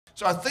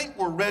So I think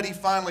we're ready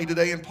finally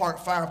today in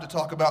part 5 to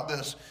talk about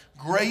this.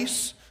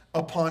 Grace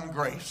upon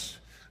grace.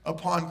 I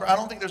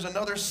don't think there's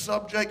another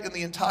subject in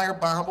the entire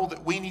Bible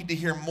that we need to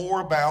hear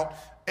more about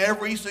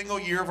every single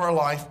year of our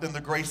life than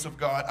the grace of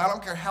God. I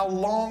don't care how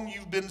long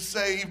you've been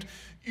saved,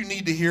 you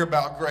need to hear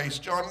about grace.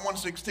 John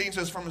 1:16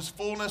 says, from his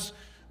fullness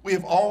we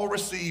have all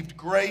received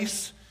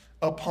grace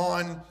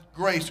upon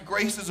grace.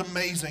 Grace is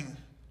amazing.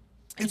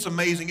 It's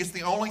amazing. It's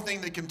the only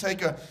thing that can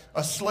take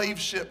a slave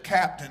ship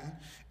captain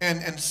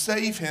and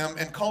save him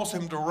and cause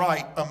him to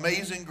write,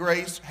 amazing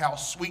grace, how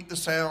sweet the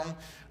sound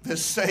that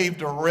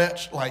saved a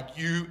wretch like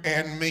you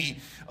and me.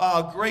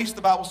 Grace,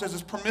 the Bible says,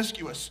 is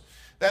promiscuous.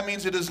 That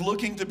means it is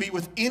looking to be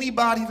with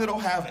anybody that'll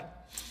have it.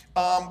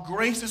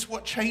 Grace is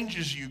what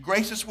changes you.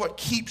 Grace is what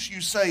keeps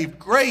you saved.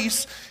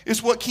 Grace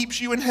is what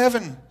keeps you in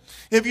heaven.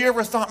 Have you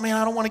ever thought, man,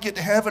 I don't want to get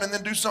to heaven and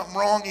then do something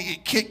wrong and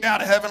get kicked out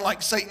of heaven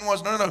like Satan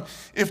was? No.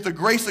 If the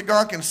grace of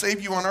God can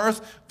save you on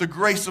earth, the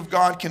grace of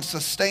God can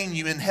sustain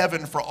you in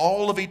heaven for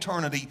all of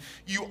eternity.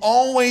 You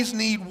always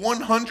need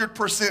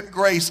 100%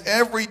 grace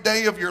every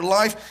day of your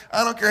life.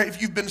 I don't care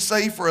if you've been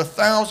saved for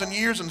 1,000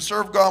 years and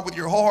served God with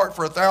your whole heart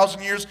for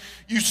 1,000 years,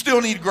 you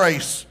still need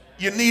grace.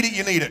 You need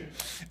it.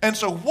 And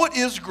so what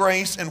is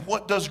grace and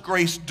what does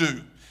grace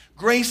do?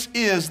 Grace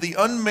is the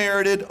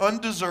unmerited,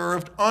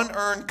 undeserved,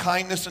 unearned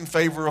kindness and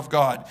favor of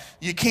God.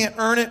 You can't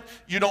earn it.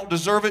 You don't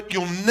deserve it.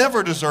 You'll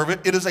never deserve it.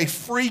 It is a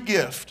free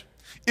gift.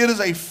 It is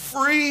a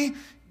free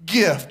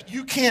gift.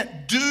 You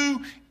can't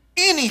do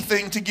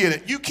anything to get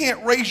it. You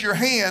can't raise your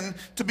hand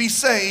to be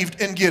saved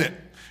and get it.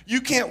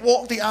 You can't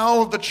walk the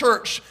aisle of the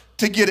church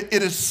to get it.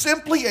 It is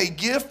simply a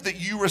gift that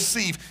you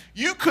receive.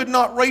 You could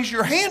not raise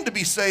your hand to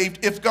be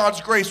saved if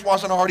God's grace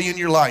wasn't already in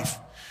your life.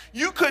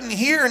 You couldn't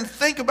hear and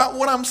think about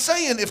what I'm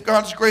saying if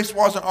God's grace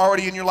wasn't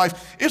already in your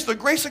life. It's the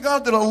grace of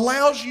God that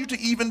allows you to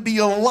even be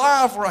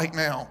alive right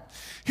now.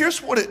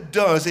 Here's what it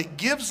does. It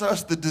gives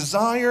us the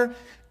desire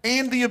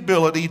and the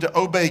ability to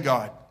obey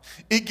God.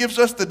 It gives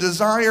us the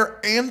desire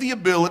and the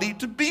ability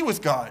to be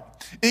with God.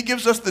 It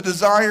gives us the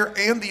desire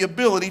and the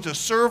ability to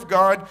serve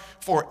God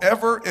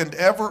forever and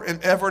ever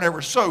and ever and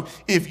ever. So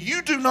if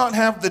you do not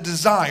have the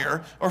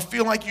desire or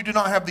feel like you do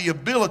not have the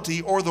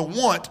ability or the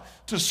want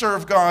to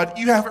serve God,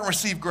 you haven't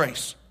received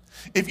grace.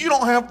 If you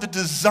don't have the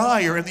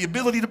desire and the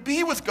ability to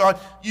be with God,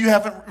 you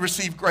haven't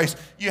received grace.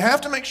 You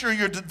have to make sure and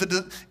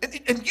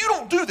you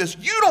don't do this.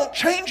 You don't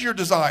change your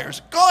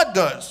desires. God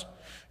does.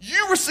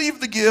 You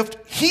receive the gift,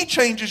 He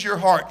changes your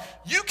heart.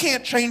 You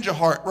can't change a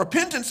heart.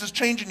 Repentance is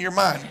changing your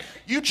mind.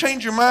 You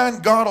change your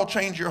mind, God will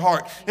change your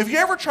heart. Have you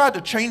ever tried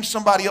to change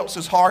somebody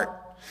else's heart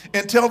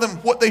and tell them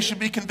what they should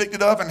be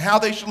convicted of and how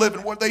they should live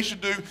and what they should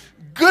do?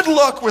 Good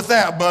luck with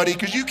that, buddy,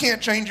 because you can't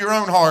change your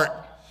own heart.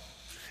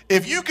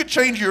 If you could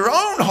change your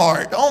own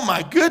heart, oh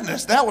my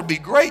goodness, that would be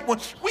great.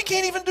 We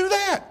can't even do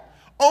that.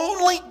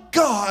 Only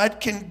God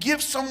can give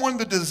someone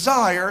the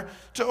desire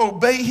to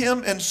obey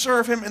Him and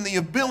serve Him and the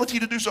ability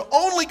to do so.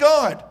 Only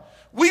God.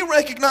 We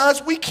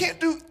recognize we can't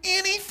do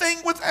anything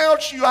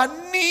without you.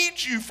 I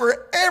need you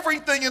for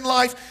everything in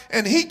life.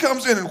 And He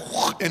comes in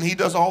and He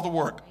does all the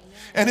work.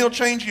 And He'll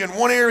change you in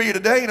one area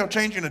today and He'll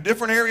change you in a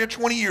different area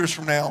 20 years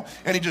from now.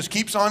 And He just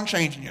keeps on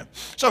changing you.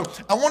 So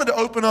I wanted to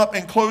open up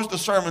and close the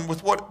sermon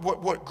with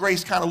what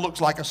grace kind of looks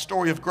like, a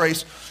story of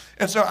grace.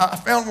 And so I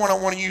found one I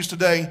want to use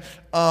today.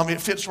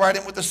 It fits right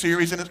in with the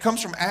series, and it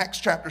comes from Acts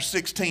chapter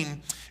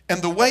 16.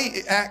 And the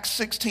way Acts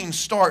 16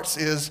 starts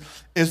is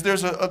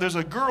there's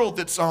a girl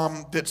that's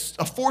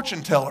a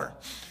fortune teller,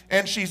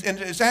 and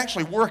it's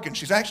actually working.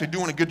 She's actually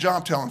doing a good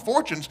job telling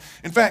fortunes.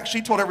 In fact,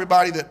 she told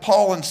everybody that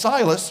Paul and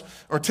Silas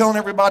are telling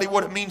everybody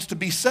what it means to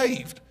be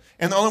saved.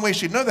 And the only way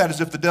she'd know that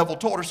is if the devil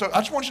told her. So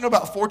I just want you to know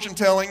about fortune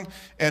telling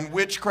and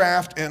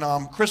witchcraft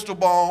and crystal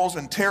balls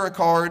and tarot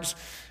cards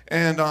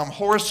and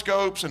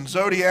horoscopes and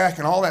zodiac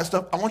and all that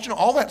stuff. I want you to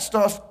know all that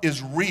stuff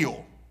is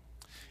real.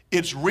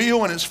 It's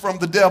real and it's from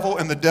the devil,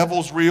 and the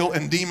devil's real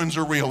and demons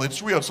are real.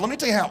 It's real. So let me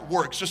tell you how it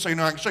works, just so you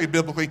know. I can show you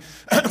biblically.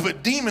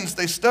 But demons,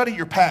 they study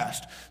your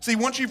past. See,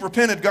 once you've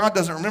repented, God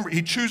doesn't remember.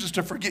 He chooses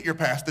to forget your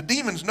past. The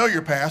demons know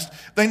your past.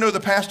 They know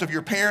the past of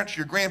your parents,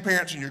 your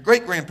grandparents, and your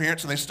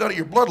great-grandparents, and they study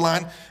your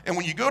bloodline. And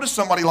when you go to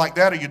somebody like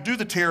that, or you do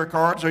the tarot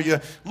cards, or you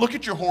look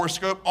at your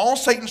horoscope, all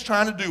Satan's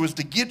trying to do is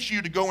to get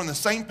you to go in the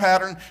same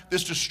pattern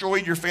that's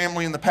destroyed your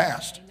family in the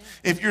past.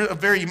 If you're a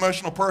very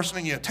emotional person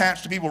and you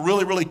attach to people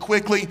really, really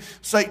quickly,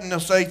 Satan will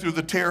say through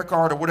the tarot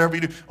card or whatever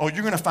you do, oh,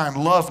 you're going to find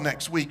love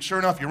next week. Sure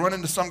enough, you run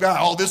into some guy,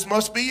 oh, this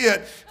must be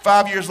it.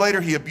 5 years later,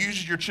 he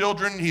abuses your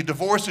children, he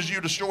divorces you,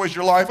 destroys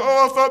your life.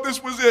 Oh, I thought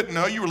this was it.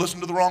 No, you were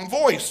listening to the wrong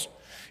voice.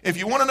 If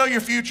you want to know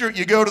your future,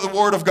 you go to the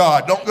Word of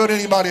God. Don't go to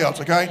anybody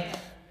else, okay?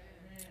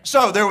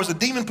 So there was a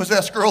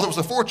demon-possessed girl that was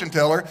a fortune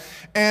teller,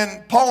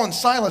 and Paul and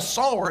Silas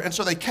saw her, and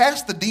so they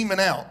cast the demon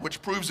out,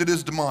 which proves it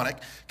is demonic,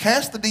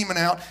 cast the demon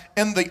out,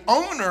 and the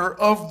owner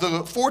of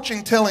the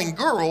fortune-telling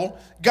girl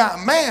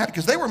got mad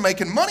because they were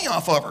making money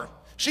off of her.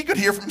 She could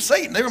hear from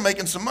Satan. They were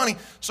making some money.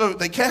 So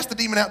they cast the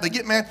demon out. They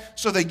get mad.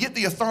 So they get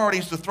the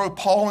authorities to throw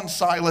Paul and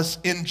Silas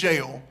in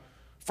jail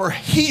for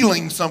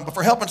helping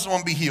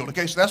someone be healed.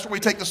 Okay, so that's where we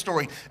take the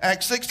story.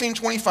 Acts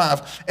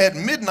 16:25. At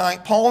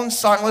midnight, Paul and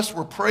Silas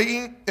were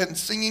praying and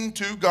singing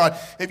to God.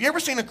 Have you ever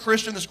seen a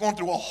Christian that's going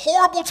through a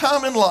horrible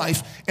time in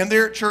life and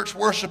they're at church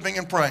worshiping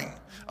and praying?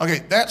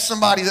 Okay, that's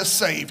somebody that's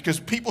saved, because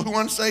people who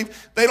aren't saved,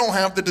 they don't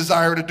have the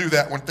desire to do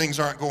that when things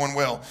aren't going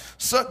well.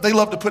 So they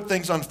love to put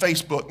things on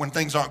Facebook when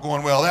things aren't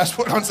going well. That's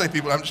what unsaved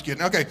people, I'm just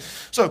kidding. Okay,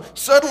 so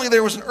suddenly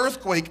there was an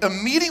earthquake.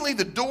 Immediately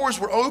the doors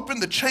were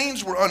opened, the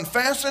chains were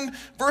unfastened.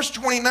 Verse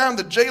 29,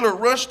 the jailer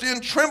rushed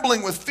in,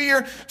 trembling with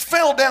fear,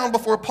 fell down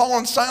before Paul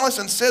and Silas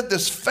and said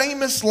this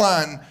famous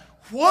line,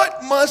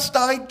 "What must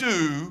I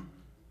do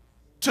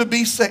to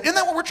be saved?" Isn't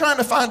that what we're trying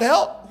to find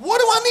out? What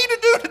do I need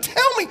to do to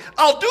tell me?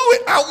 I'll do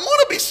it. I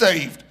want to be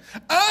saved.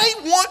 I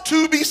want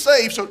to be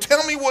saved, so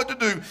tell me what to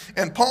do.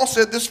 And Paul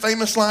said this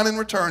famous line in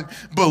return,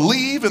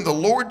 "Believe in the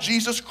Lord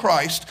Jesus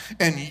Christ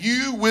and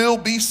you will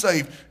be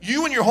saved."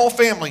 You and your whole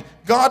family.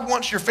 God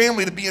wants your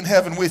family to be in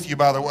heaven with you,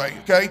 by the way,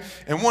 okay?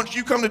 And once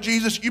you come to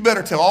Jesus, you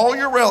better tell all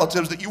your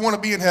relatives that you want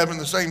to be in heaven,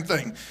 the same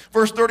thing.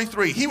 Verse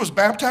 33, he was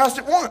baptized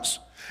at once,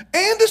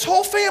 and his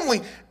whole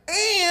family,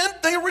 and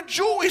they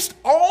rejoiced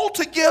all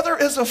together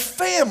as a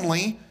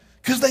family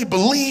because they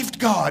believed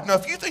God. Now, a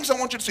few things I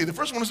want you to see. The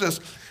first one is this.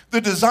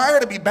 The desire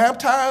to be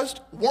baptized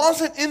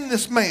wasn't in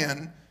this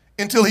man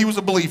until he was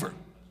a believer.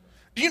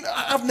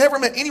 I've never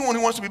met anyone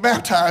who wants to be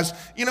baptized.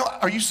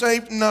 Are you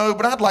saved? No,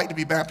 but I'd like to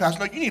be baptized.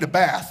 No, you need a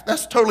bath.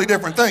 That's a totally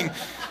different thing.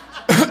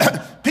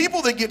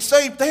 People that get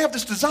saved, they have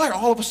this desire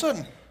all of a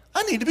sudden.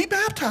 I need to be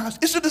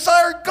baptized. It's a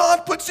desire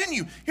God puts in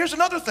you. Here's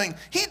another thing.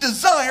 He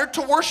desired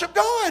to worship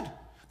God.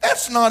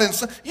 That's not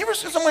insane. You ever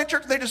see somebody in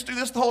church, they just do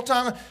this the whole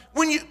time?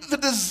 The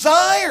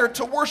desire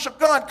to worship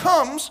God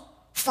comes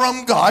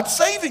from God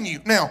saving you.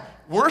 Now,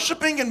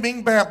 worshiping and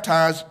being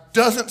baptized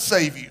doesn't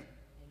save you.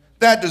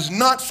 That does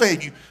not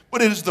save you.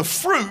 But it is the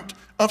fruit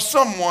of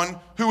someone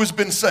who has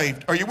been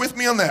saved. Are you with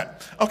me on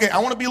that? Okay, I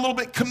want to be a little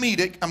bit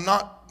comedic. I'm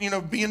not,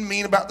 being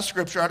mean about the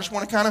scripture. I just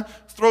want to kind of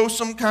throw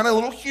some kind of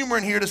little humor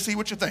in here to see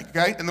what you think,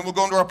 okay? And then we'll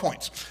go into our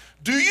points.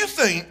 Do you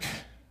think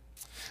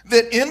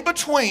that in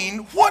between,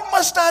 what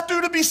must I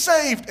do to be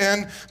saved,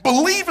 and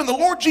believe in the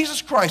Lord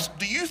Jesus Christ,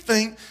 do you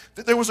think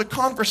that there was a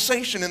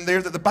conversation in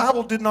there that the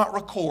Bible did not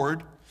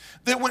record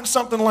that went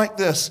something like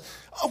this?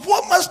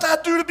 What must I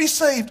do to be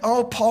saved?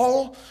 Oh,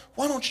 Paul,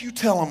 why don't you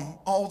tell him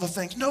all the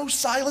things? No,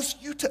 Silas,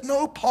 you tell.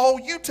 No, Paul,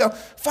 you tell.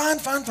 Fine.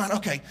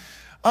 Okay.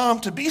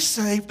 To be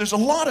saved, there's a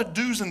lot of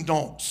do's and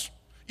don'ts.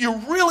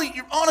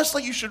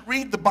 Honestly, you should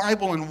read the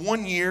Bible in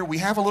 1 year. We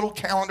have a little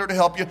calendar to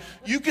help you.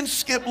 You can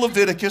skip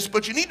Leviticus,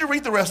 but you need to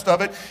read the rest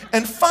of it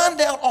and find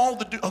out all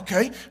the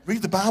okay,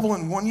 read the Bible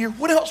in 1 year.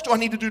 What else do I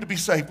need to do to be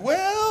saved?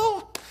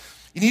 Well,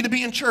 you need to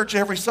be in church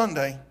every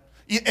Sunday.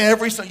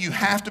 Every Sunday, you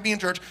have to be in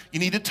church. You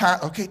need to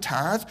tithe. Okay,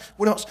 tithe.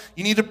 What else?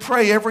 You need to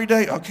pray every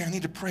day. Okay, I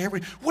need to pray I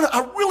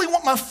really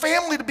want my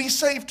family to be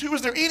saved too.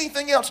 Is there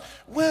anything else?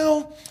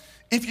 Well,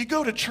 if you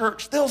go to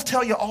church, they'll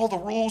tell you all the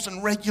rules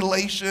and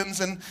regulations,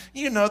 and,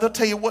 they'll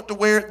tell you what to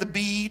wear at the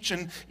beach,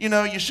 and,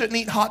 you shouldn't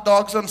eat hot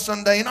dogs on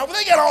Sunday, and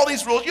they got all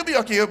these rules. You'll be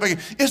okay.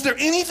 Is there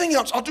anything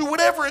else? I'll do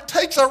whatever it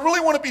takes. I really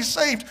want to be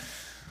saved.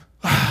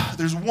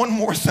 There's one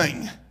more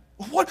thing.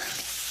 What?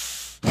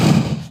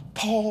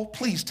 Paul,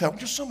 please tell me.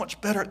 You're so much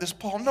better at this,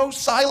 Paul. No,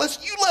 Silas,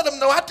 you let him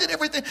know. I did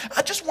everything.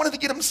 I just wanted to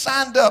get him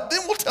signed up.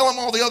 Then we'll tell him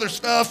all the other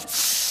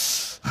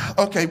stuff.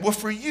 Okay, well,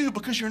 for you,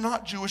 because you're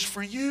not Jewish,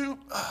 for you,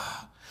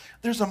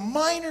 there's a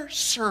minor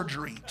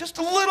surgery, just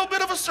a little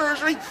bit of a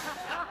surgery.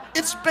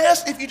 It's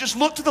best if you just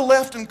look to the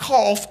left and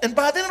cough, and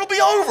by then it'll be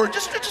over.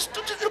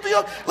 It'll be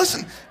over.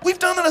 Listen, we've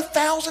done it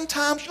 1,000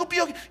 times. You'll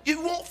be okay.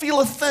 You won't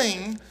feel a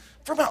thing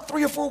for about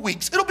 3 or 4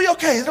 weeks. It'll be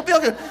okay. It'll be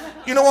okay.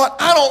 You know what?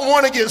 I don't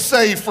want to get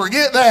saved.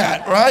 Forget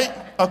that, right?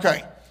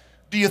 Okay.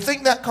 Do you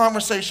think that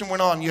conversation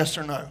went on, yes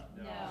or no?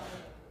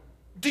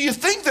 Do you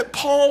think that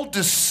Paul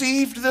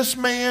deceived this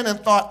man and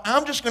thought,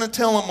 I'm just going to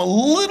tell him a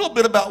little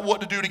bit about what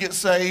to do to get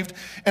saved,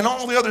 and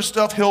all the other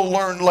stuff he'll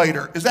learn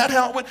later? Is that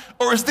how it went?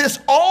 Or is this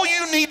all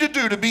you need to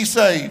do to be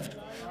saved?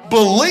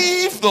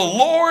 Believe the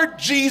Lord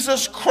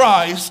Jesus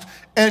Christ,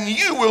 and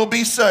you will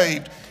be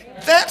saved.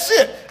 That's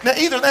it. Now,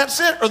 either that's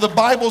it or the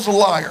Bible's a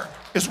liar.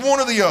 It's one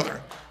or the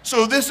other.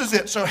 So this is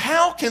it. So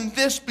how can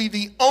this be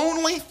the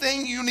only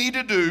thing you need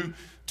to do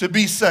to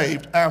be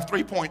saved? I have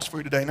 3 points for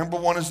you today. Number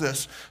one is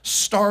this: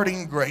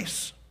 starting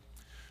grace.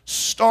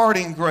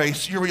 Starting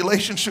grace. Your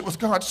relationship with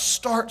God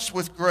starts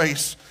with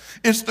grace.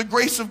 It's the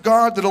grace of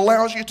God that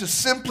allows you to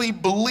simply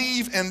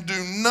believe and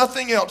do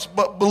nothing else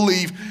but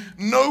believe.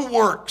 No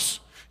works.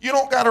 You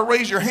don't got to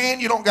raise your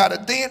hand. You don't got to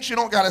dance. You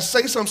don't got to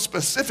say some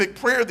specific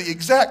prayer the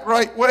exact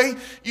right way.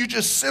 You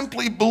just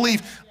simply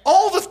believe.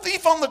 All the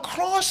thief on the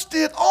cross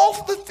did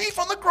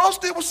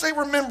was say,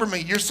 remember me.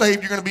 You're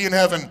saved. You're going to be in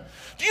heaven.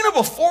 Do you know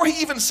before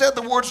he even said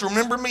the words,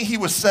 remember me, he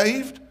was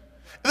saved?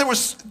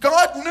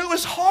 God knew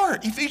his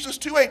heart. Ephesians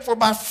 2:8, for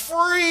by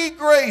free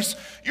grace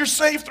you're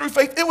saved through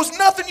faith. It was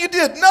nothing you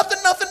did,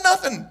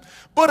 nothing,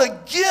 but a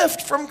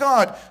gift from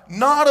God,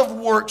 not of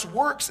works.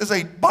 Works is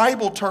a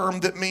Bible term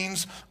that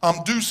means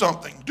do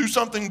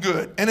something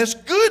good. And it's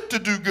good to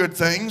do good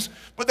things,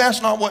 but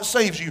that's not what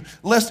saves you,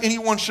 lest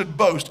anyone should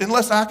boast.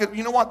 Unless I could,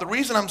 you know what? The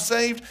reason I'm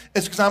saved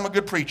is because I'm a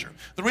good preacher.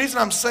 The reason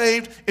I'm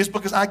saved is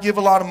because I give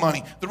a lot of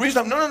money. The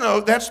reason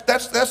no,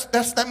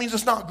 that means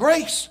it's not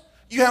grace.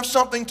 You have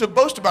something to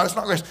boast about. It's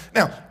not grace.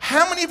 Now,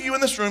 how many of you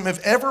in this room have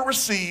ever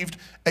received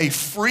a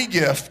free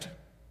gift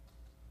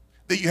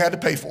that you had to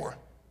pay for?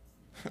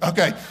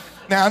 Okay.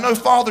 Now, I know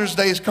Father's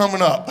Day is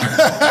coming up.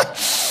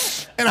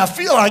 And I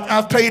feel like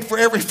I've paid for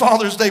every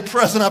Father's Day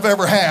present I've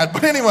ever had.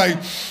 But anyway,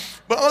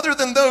 but other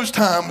than those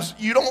times,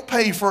 you don't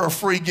pay for a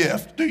free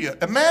gift, do you?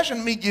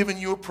 Imagine me giving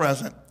you a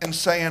present and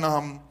saying,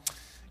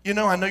 you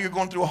know, I know you're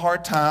going through a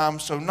hard time,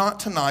 so not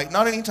tonight,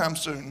 not anytime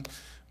soon,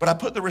 but I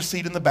put the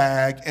receipt in the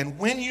bag, and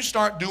when you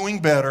start doing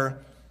better,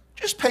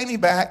 just pay me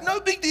back.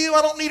 No big deal.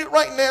 I don't need it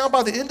right now.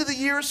 By the end of the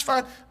year, it's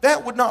fine.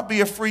 That would not be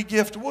a free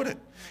gift, would it?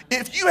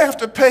 If you have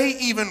to pay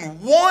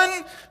even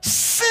 1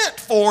 cent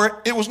for it,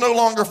 it was no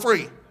longer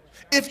free.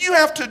 If you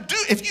have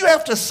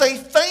to say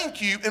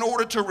thank you in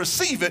order to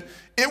receive it,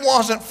 it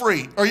wasn't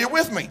free. Are you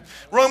with me?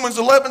 Romans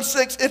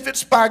 11:6, if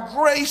it's by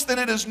grace, then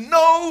it is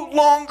no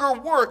longer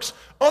works.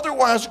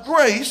 Otherwise,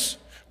 grace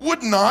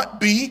would not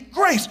be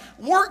grace.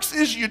 Works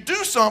is you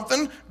do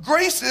something.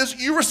 Grace is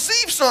you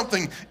receive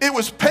something. It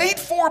was paid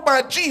for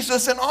by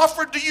Jesus and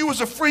offered to you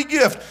as a free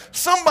gift.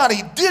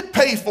 Somebody did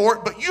pay for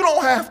it, but you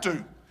don't have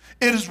to.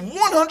 It is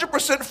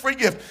 100% free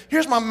gift.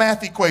 Here's my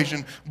math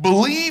equation.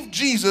 Believe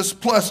Jesus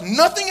plus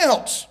nothing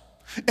else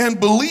and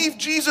believe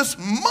Jesus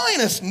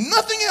minus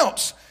nothing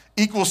else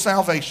equals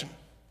salvation.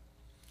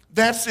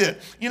 That's it.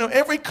 You know,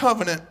 every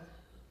covenant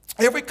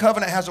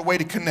has a way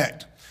to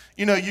connect.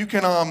 You know, you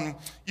can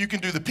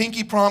do the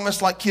pinky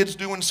promise like kids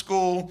do in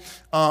school.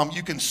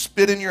 You can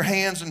spit in your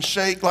hands and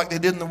shake like they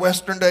did in the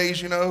Western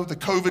days, you know, the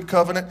COVID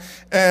covenant.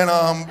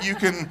 And you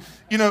can,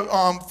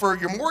 for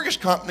your mortgage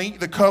company,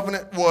 the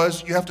covenant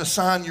was you have to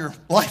sign your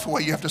life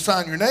away. You have to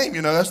sign your name,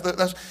 you know.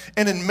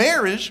 And in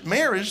marriage,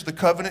 the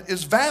covenant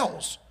is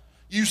vows.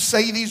 You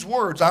say these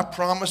words, I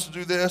promise to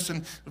do this,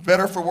 and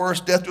better for worse,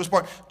 death do us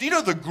part. Do you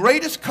know the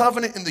greatest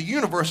covenant in the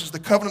universe is the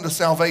covenant of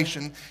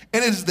salvation,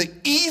 and it is the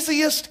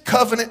easiest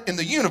covenant in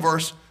the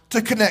universe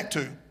to connect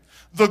to.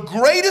 The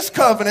greatest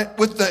covenant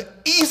with the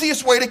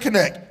easiest way to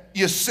connect,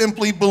 you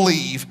simply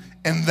believe,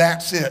 and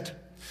that's it.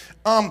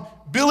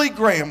 Billy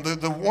Graham,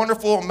 the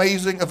wonderful,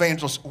 amazing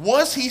evangelist,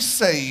 was he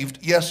saved,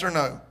 yes or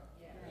no?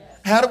 Yes.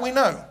 How do we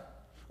know?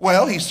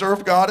 Well, he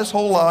served God his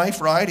whole life,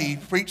 right? He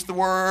preached the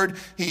word.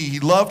 He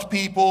loved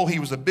people. He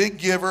was a big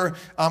giver.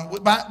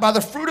 By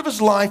the fruit of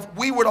his life,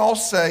 we would all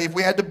say, if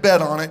we had to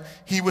bet on it,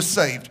 he was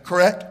saved,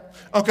 correct?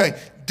 Okay,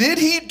 did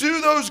he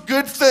do those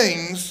good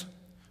things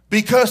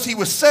because he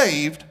was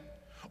saved,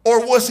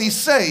 or was he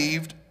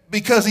saved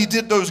because he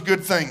did those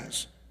good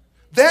things?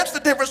 That's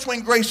the difference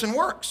between grace and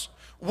works.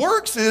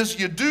 Works is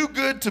you do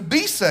good to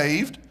be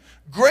saved.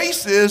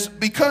 Grace is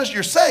because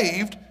you're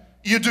saved,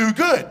 you do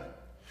good.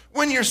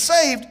 When you're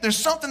saved, there's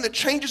something that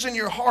changes in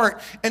your heart,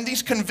 and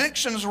these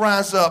convictions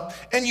rise up,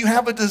 and you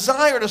have a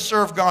desire to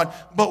serve God.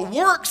 But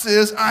works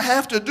is, I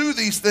have to do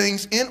these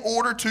things in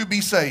order to be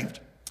saved.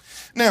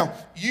 Now,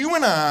 you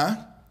and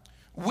I,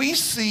 we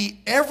see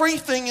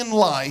everything in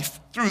life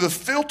through the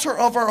filter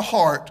of our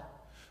heart,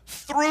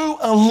 through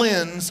a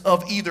lens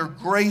of either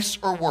grace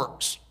or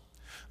works.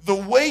 The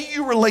way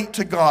you relate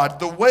to God,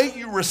 the way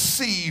you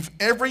receive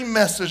every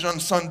message on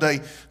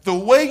Sunday, the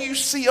way you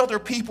see other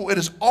people, it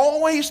is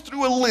always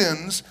through a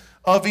lens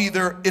of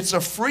either it's a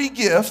free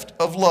gift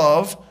of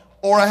love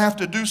or I have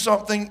to do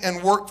something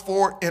and work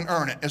for it and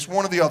earn it. It's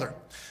one or the other.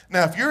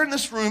 Now, if you're in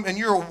this room and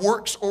you're a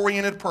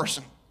works-oriented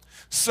person,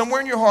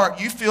 somewhere in your heart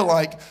you feel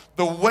like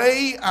the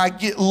way I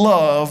get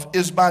love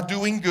is by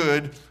doing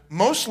good,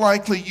 most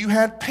likely you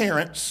had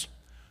parents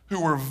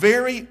who were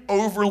very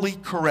overly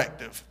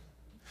corrective.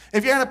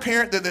 If you had a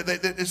parent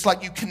that it's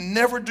like you can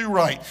never do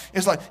right,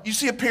 it's like you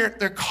see a parent,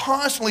 they're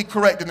constantly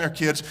correcting their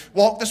kids.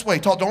 Walk this way,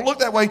 talk, don't look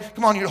that way.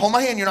 Come on, you hold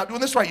my hand, you're not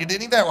doing this right, you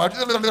didn't eat that right.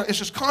 It's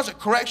just constant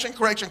correction.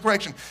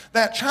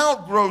 That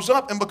child grows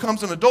up and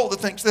becomes an adult that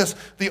thinks this,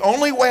 the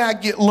only way I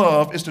get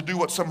love is to do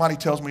what somebody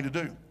tells me to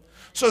do.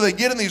 So they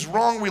get in these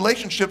wrong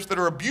relationships that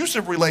are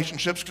abusive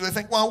relationships because they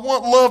think, well, I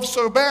want love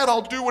so bad,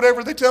 I'll do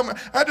whatever they tell me.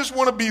 I just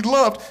want to be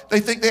loved. They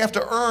think they have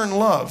to earn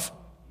love.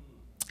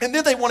 And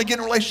then they want to get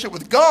in a relationship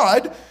with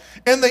God,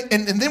 and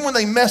then when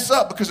they mess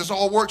up, because it's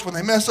all works, when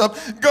they mess up,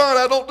 God,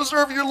 I don't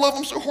deserve your love,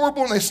 I'm so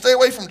horrible, and they stay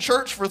away from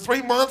church for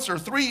 3 months or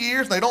 3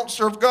 years, and they don't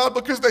serve God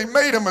because they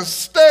made a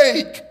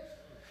mistake.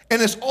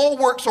 And it's all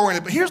works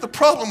oriented. But here's the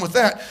problem with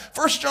that.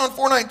 1 John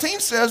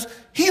 4:19 says,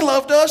 he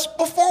loved us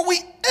before we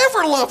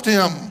ever loved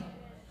him.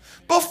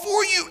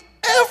 Before you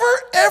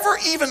ever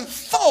even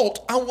thought,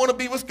 I want to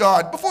be with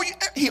God,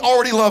 he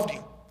already loved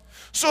you.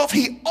 So if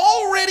he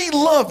already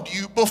loved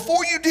you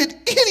before you did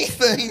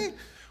anything,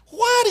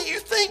 why do you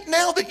think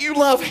now that you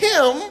love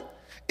him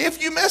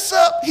if you mess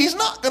up, he's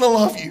not going to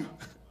love you.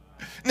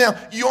 Now,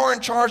 you are in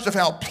charge of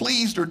how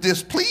pleased or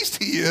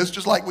displeased he is,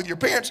 just like with your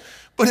parents,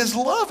 but his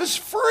love is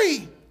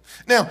free.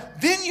 Now,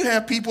 then you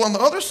have people on the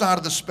other side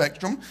of the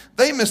spectrum.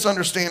 They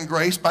misunderstand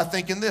grace by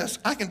thinking this: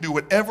 I can do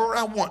whatever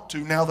I want to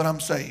now that I'm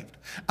saved.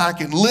 I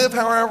can live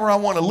however I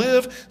want to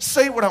live,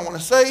 say what I want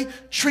to say,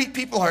 treat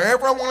people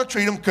however I want to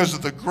treat them because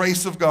of the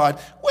grace of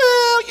God.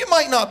 Well, you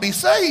might not be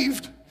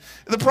saved.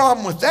 The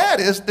problem with that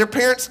is their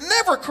parents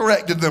never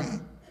corrected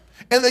them.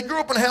 And they grew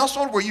up in a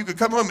household where you could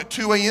come home at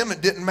 2 a.m.,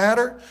 it didn't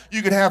matter.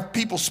 You could have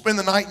people spend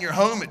the night in your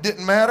home, it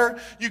didn't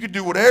matter. You could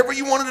do whatever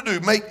you wanted to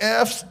do, make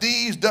F's,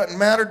 D's, doesn't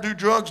matter, do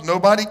drugs,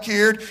 nobody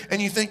cared.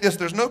 And you think this,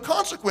 there's no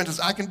consequences.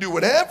 I can do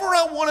whatever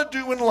I want to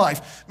do in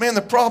life. Man,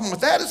 the problem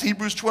with that is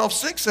Hebrews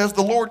 12:6 says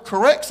the Lord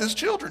corrects his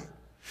children.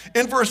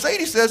 In verse 8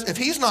 he says, if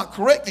he's not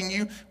correcting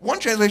you, one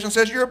translation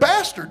says you're a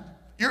bastard.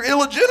 You're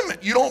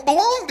illegitimate. You don't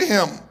belong to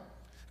him.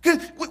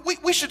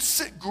 We should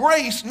sit.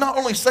 Grace not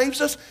only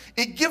saves us,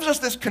 it gives us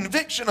this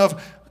conviction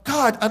of,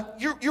 God,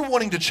 you're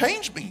wanting to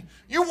change me.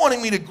 You're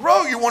wanting me to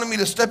grow. You're wanting me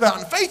to step out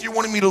in faith. You're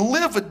wanting me to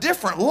live a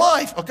different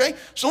life, okay?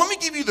 So let me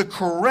give you the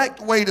correct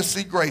way to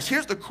see grace.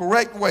 Here's the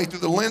correct way through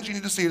the lens you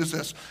need to see it is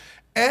this.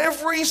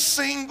 Every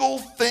single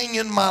thing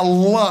in my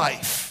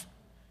life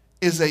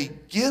is a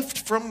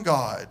gift from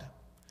God,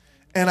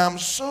 and I'm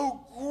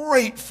so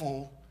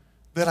grateful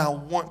that I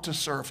want to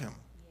serve him.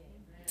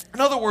 In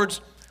other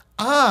words,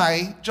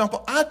 I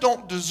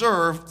don't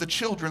deserve the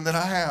children that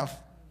I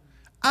have.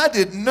 I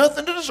did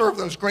nothing to deserve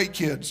those great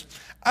kids.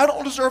 I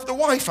don't deserve the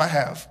wife I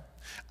have.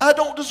 I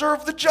don't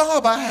deserve the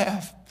job I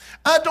have.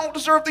 I don't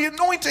deserve the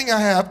anointing I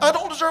have. I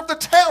don't deserve the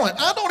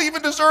talent. I don't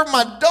even deserve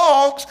my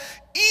dogs,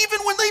 even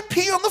when they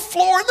pee on the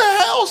floor in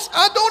the house.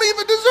 I don't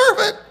even deserve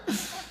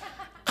it.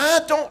 I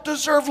don't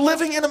deserve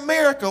living in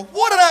America.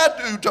 What did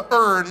I do to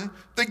earn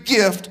the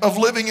gift of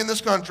living in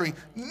this country?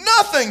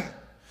 Nothing.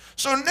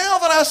 So now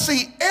that I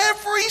see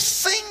every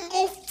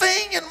single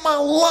thing in my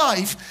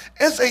life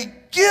as a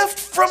gift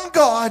from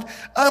God,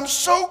 I'm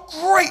so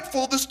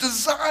grateful. This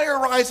desire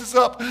rises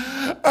up.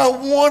 I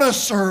want to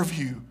serve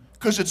you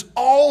because it's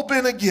all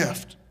been a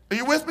gift. Are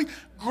you with me?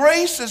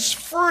 Grace is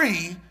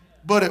free,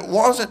 but it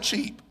wasn't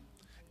cheap.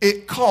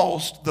 It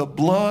cost the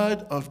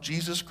blood of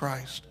Jesus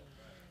Christ.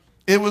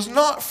 It was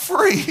not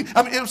free.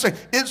 I mean,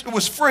 it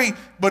was free,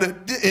 but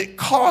it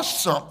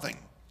cost something.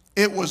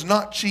 It was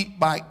not cheap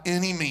by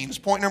any means.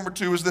 Point number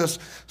 2 is this: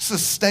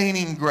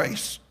 sustaining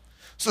grace.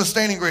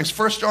 Sustaining grace.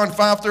 1 John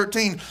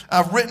 5:13,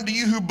 I've written to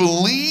you who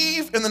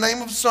believe in the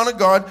name of the Son of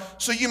God,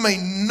 so you may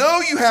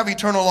know you have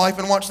eternal life.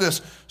 And watch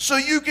this, so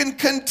you can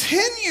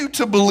continue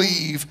to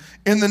believe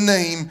in the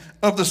name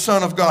of the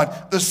Son of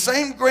God. The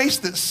same grace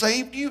that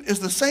saved you is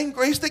the same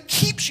grace that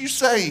keeps you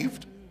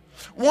saved.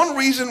 One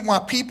reason why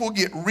people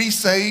get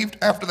resaved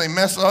after they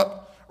mess up,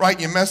 right?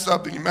 You mess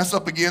up, then you mess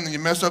up again, then you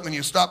mess up, then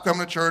you stop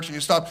coming to church, and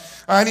you stop,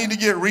 I need to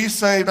get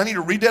resaved, I need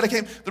to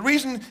rededicate. The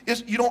reason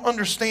is you don't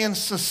understand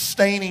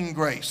sustaining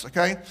grace,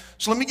 okay?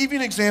 So let me give you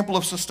an example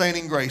of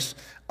sustaining grace.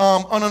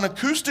 On an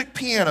acoustic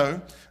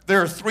piano,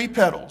 there are 3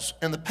 pedals,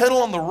 and the pedal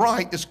on the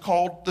right is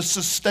called the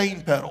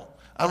sustain pedal.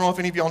 I don't know if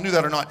any of y'all knew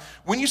that or not.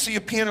 When you see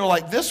a piano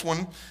like this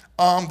one,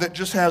 that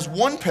just has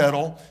 1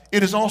 pedal,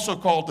 it is also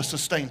called the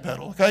sustain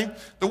pedal, okay?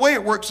 The way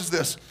it works is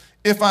this: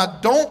 if I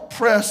don't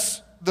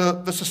press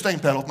the sustain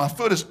pedal, if my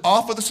foot is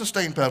off of the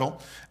sustain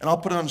pedal, and I'll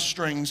put it on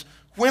strings,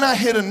 when I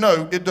hit a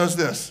note, it does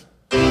this.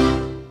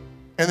 And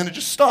then it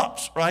just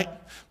stops, right?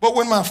 But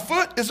when my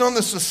foot is on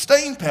the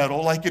sustain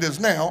pedal, like it is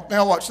now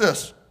watch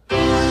this.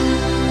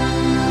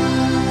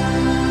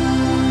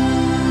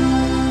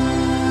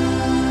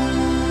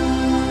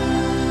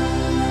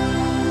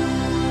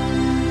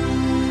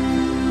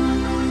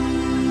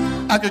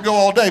 I could go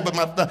all day, but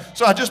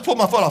so I just pulled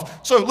my foot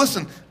off. So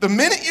listen, the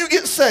minute you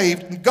get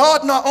saved,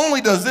 God not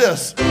only does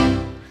this,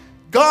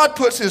 God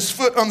puts his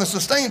foot on the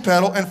sustain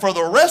pedal, and for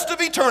the rest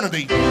of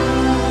eternity,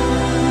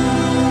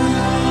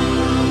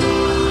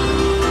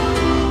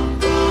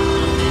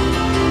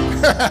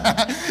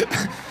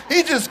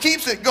 he just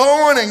keeps it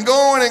going and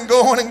going and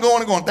going and going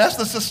and going. That's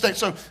the sustain.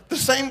 So the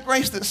same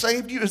grace that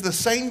saved you is the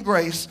same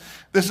grace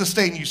that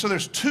sustained you. So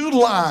there's 2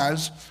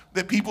 lies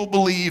that people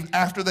believe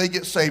after they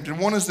get saved. And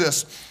one is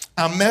this: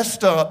 I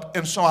messed up,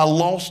 and so I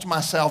lost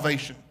my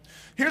salvation.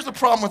 Here's the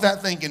problem with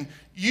that thinking: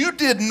 you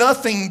did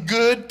nothing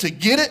good to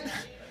get it,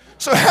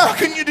 so how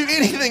can you do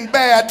anything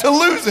bad to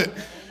lose it?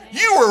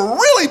 You were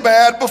really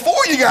bad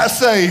before you got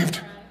saved,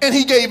 and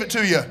he gave it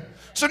to you.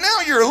 So now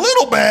you're a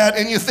little bad,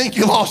 and you think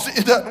you lost it.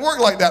 It doesn't work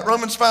like that.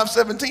 Romans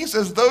 5:17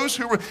 says, those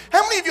who were...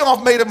 How many of y'all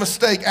have made a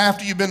mistake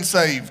after you've been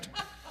saved?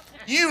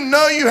 You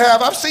know you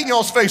have. I've seen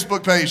y'all's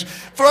Facebook page.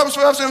 For Romans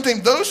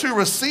 5:17, those who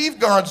receive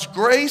God's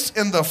grace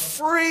in the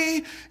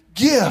free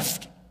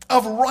gift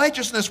of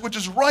righteousness, which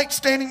is right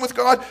standing with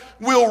God,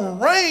 will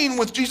reign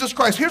with Jesus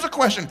Christ. Here's a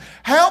question: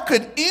 how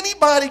could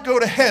anybody go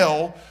to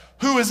hell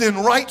who is in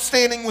right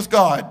standing with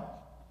God?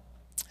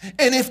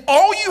 And if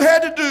all you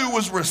had to do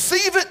was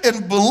receive it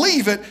and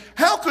believe it,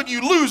 how could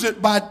you lose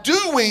it by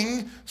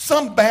doing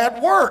some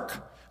bad work?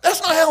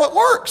 That's not how it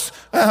works.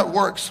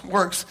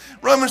 Works.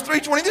 Romans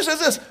 3:20 says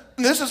this.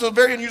 And this is a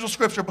very unusual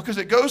scripture because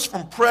it goes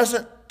from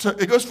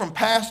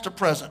past to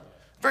present.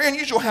 Very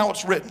unusual how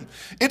it's written.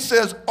 It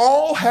says,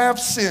 all have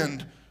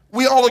sinned.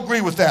 We all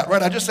agree with that,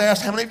 right? I just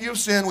asked, how many of you have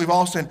sinned? We've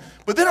all sinned.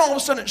 But then all of a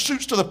sudden it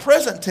shoots to the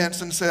present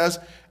tense and says,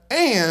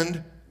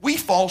 and we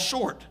fall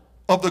short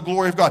of the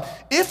glory of God.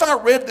 If I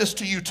read this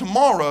to you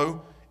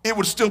tomorrow, it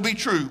would still be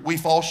true. We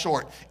fall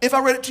short. If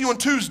I read it to you on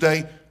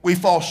Tuesday, we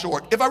fall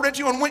short. If I read it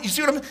to you on Wednesday, you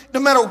see what I mean? No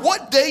matter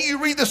what day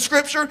you read the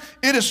scripture,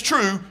 it is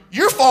true.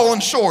 You're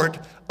falling short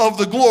of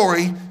the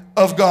glory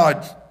of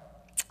God.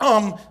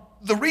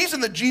 The reason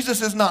that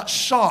Jesus is not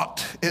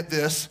shocked at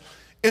this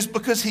is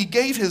because he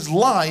gave his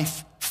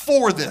life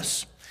for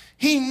this.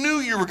 He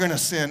knew you were going to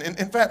sin.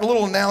 In fact, a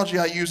little analogy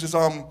I use is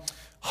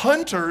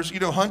hunters, you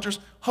know,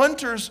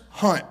 hunters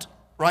hunt,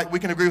 right? We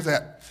can agree with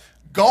that.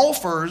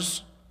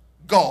 Golfers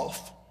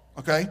golf,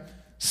 okay?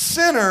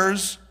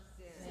 Sinners,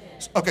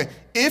 okay,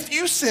 if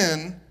you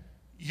sin,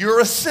 you're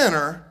a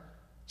sinner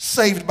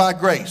saved by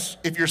grace,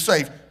 if you're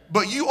saved.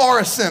 But you are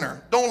a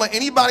sinner. Don't let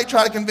anybody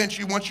try to convince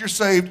you once you're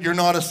saved, you're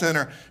not a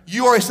sinner.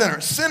 You are a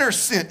sinner. Sinners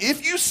sin.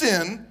 If you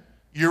sin,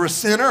 you're a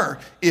sinner.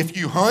 If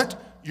you hunt,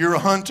 you're a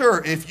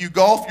hunter. If you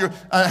golf,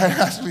 I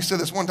actually said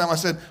this one time. I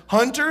said,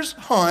 hunters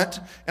hunt,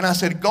 and I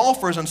said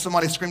golfers, and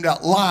somebody screamed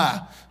out,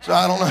 lie. So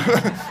I don't know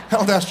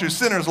how that's true.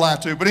 Sinners lie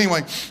too. But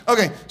anyway,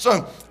 okay,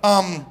 so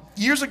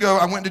years ago,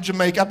 I went to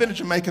Jamaica. I've been to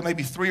Jamaica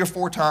maybe 3 or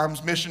 4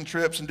 times, mission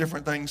trips and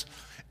different things.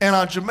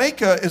 And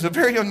Jamaica is a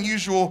very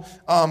unusual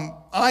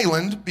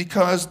island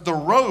because the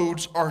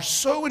roads are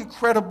so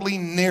incredibly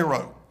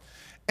narrow.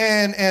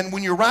 And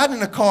when you're riding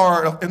in a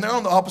car, and they're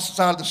on the opposite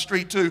side of the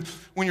street too,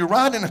 when you're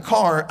riding in a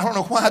car, I don't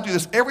know why I do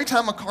this, every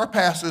time a car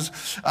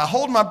passes, I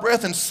hold my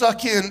breath and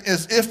suck in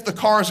as if the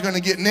car is going to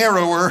get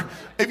narrower.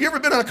 Have you ever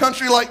been in a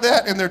country like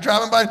that and they're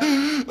driving by,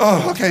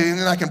 oh, okay, and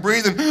then I can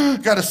breathe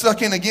and got to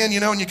suck in again, you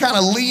know, and you kind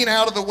of lean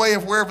out of the way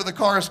of wherever the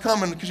car is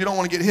coming because you don't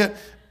want to get hit.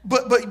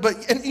 But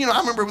and you know, I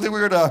remember we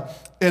were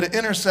at an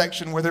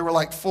intersection where there were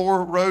like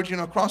 4 roads, you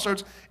know,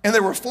 crossroads, and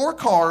there were 4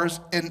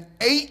 cars and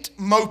 8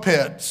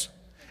 mopeds,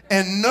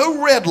 and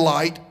no red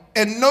light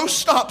and no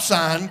stop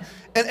sign,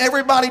 and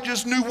everybody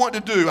just knew what to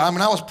do. I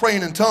mean, I was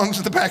praying in tongues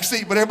in the back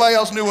seat, but everybody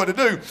else knew what to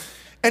do.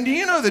 And do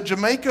you know that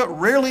Jamaica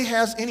rarely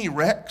has any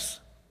wrecks?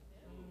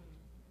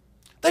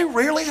 They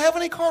rarely have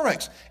any car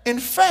wrecks. In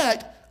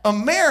fact,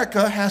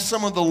 America has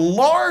some of the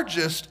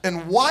largest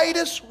and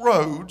widest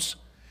roads,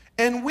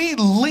 and we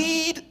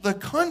lead the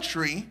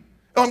country,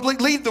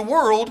 lead the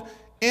world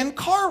in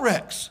car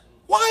wrecks.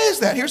 Why is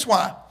that? Here's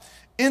why.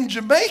 In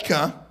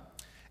Jamaica,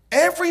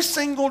 every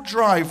single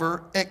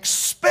driver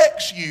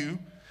expects you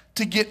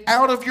to get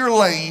out of your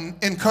lane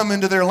and come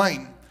into their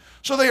lane.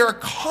 So they are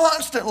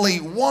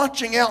constantly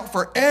watching out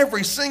for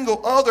every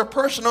single other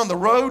person on the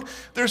road.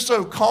 They're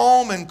so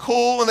calm and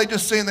cool, and they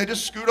just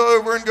scoot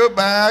over and go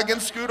back and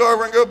scoot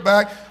over and go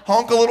back,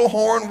 honk a little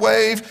horn,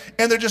 wave,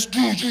 and they're just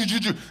do.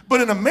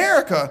 But in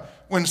America,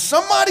 when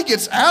somebody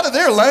gets out of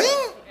their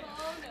lane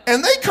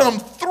and they come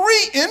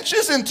 3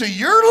 inches into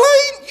your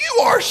lane,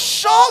 you are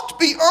shocked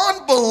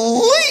beyond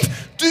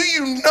belief. Do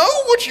you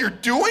know what you're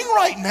doing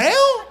right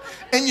now?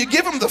 And you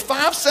give them the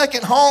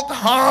 5-second honk.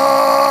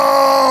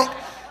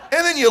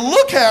 And then you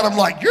look at them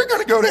like, you're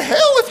going to go to hell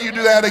if you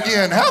do that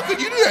again. How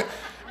could you do that?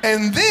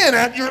 And then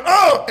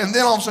and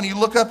then all of a sudden you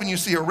look up and you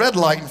see a red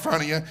light in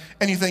front of you,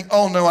 and you think,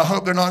 oh no, I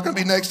hope they're not going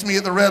to be next to me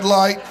at the red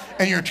light.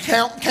 And you're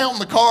counting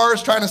the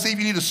cars, trying to see if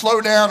you need to slow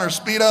down or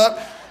speed up.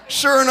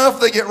 Sure enough,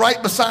 they get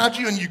right beside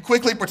you, and you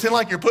quickly pretend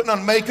like you're putting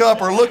on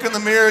makeup or look in the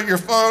mirror at your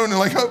phone and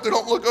like hope they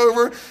don't look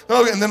over.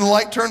 Okay, and then the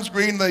light turns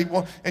green,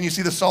 and you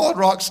see the Solid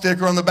Rock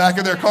sticker on the back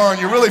of their car,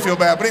 and you really feel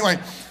bad. But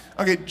anyway,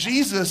 okay,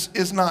 Jesus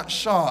is not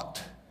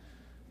shocked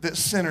that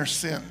sinners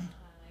sin.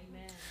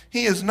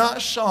 He is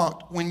not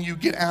shocked when you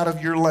get out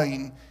of your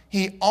lane.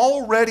 He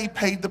already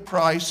paid the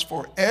price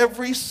for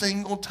every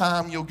single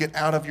time you'll get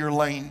out of your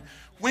lane.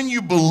 When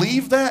you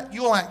believe that,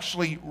 you'll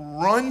actually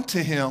run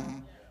to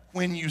him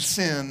when you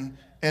sin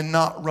and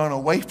not run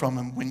away from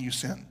him when you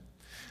sin.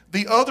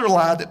 The other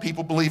lie that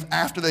people believe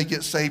after they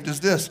get saved is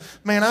this: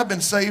 man, I've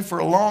been saved for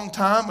a long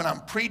time, and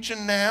I'm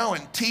preaching now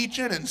and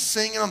teaching and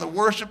singing on the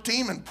worship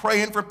team and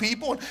praying for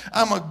people, and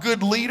I'm a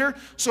good leader,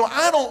 so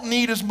I don't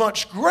need as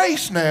much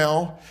grace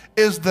now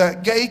as the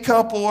gay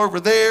couple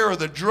over there or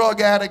the drug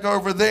addict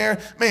over there.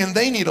 Man,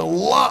 they need a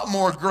lot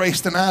more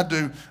grace than I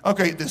do.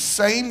 Okay, the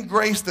same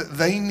grace that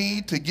they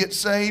need to get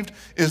saved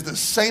is the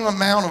same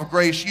amount of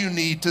grace you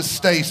need to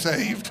stay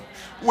saved.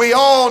 We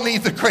all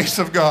need the grace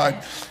of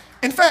God.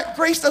 In fact,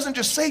 grace doesn't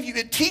just save you,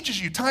 it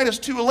teaches you. Titus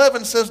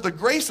 2:11 says the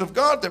grace of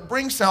God that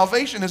brings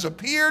salvation has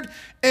appeared,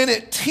 and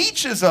it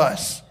teaches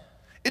us.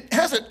 It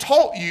hasn't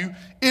taught you,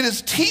 it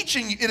is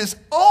teaching you. It is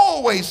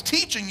always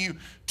teaching you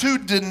to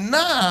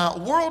deny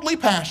worldly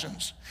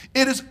passions.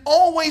 It is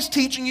always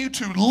teaching you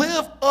to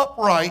live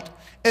upright,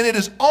 and it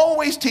is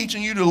always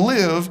teaching you to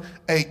live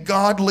a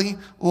godly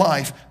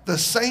life. The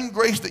same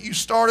grace that you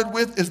started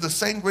with is the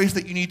same grace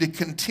that you need to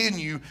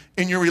continue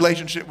in your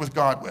relationship with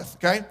God with,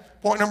 okay?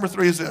 Point number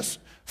 3 is this: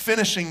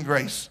 Finishing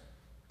grace.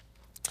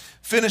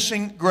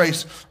 Finishing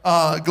grace.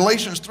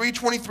 Galatians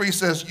 3:23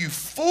 says, you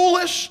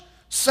foolish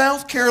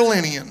South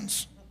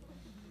Carolinians,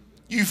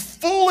 you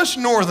foolish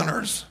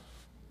northerners,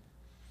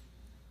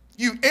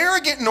 you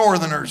arrogant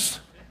northerners,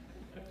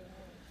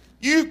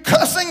 you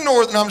cussing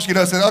northern. I'm just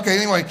kidding. I said, okay,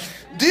 anyway.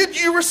 Did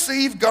you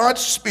receive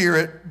God's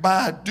Spirit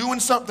by doing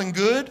something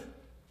good?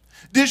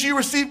 Did you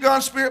receive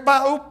God's Spirit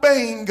by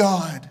obeying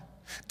God?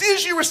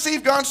 Did you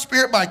receive God's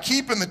Spirit by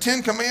keeping the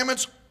 10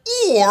 Commandments?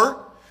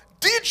 Or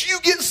did you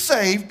get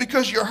saved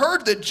because you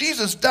heard that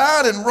Jesus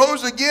died and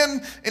rose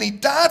again and he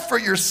died for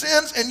your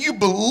sins and you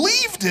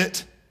believed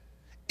it?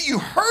 You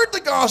heard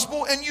the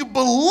gospel and you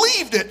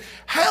believed it.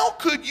 How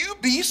could you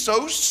be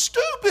so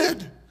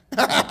stupid?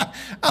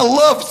 I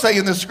love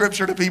saying this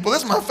scripture to people.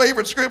 This is my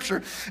favorite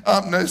scripture.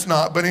 No, it's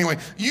not. But anyway,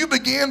 you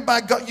began by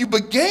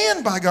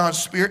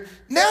God's Spirit.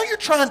 Now you're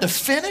trying to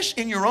finish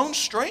in your own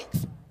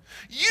strength.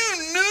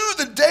 You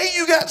knew the day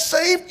you got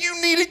saved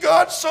you needed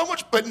God so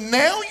much, but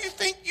now you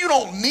think you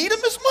don't need him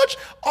as much?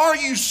 Are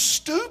you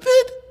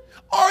stupid?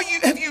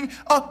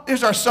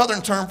 Here's our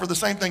southern term for the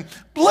same thing.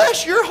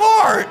 Bless your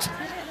heart.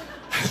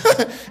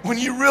 When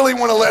you really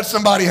want to let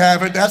somebody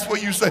have it, that's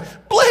what you say.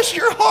 Bless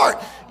your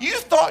heart. You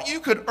thought you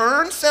could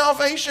earn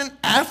salvation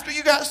after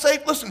you got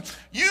saved? Listen,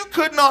 you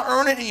could not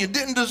earn it and you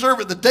didn't deserve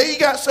it the day you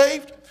got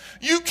saved.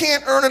 You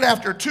can't earn it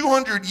after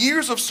 200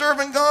 years of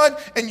serving God,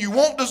 and you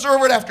won't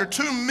deserve it after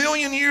 2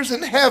 million years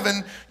in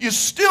heaven. You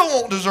still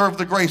won't deserve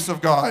the grace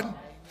of God.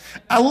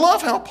 I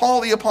love how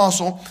Paul the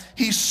Apostle,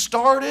 he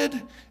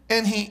started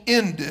and he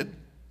ended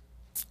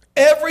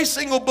every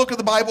single book of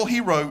the Bible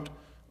he wrote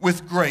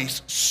with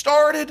grace.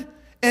 Started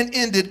and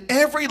ended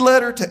every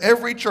letter to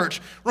every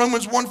church.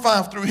 Romans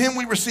 1:5, through him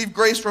we receive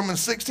grace. Romans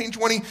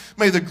 16:20,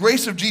 may the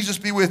grace of Jesus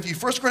be with you.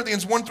 1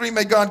 Corinthians 1:3,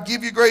 may God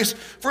give you grace.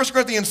 1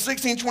 Corinthians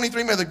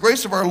 16:23, may the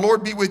grace of our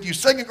Lord be with you.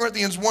 2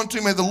 Corinthians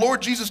 1:2, may the Lord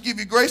Jesus give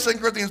you grace. 2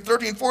 Corinthians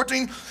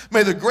 13:14,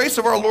 may the grace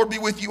of our Lord be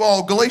with you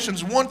all.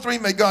 Galatians 1:3,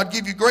 may God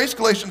give you grace.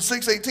 Galatians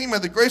 6:18, may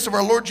the grace of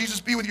our Lord Jesus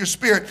be with your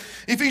spirit.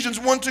 Ephesians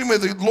 1:2, may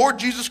the Lord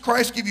Jesus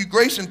Christ give you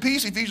grace and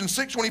peace. Ephesians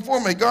 6:24,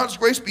 may God's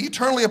grace be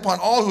eternally upon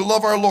all who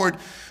love our Lord.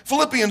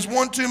 Philippians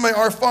 1:2, may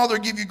our Father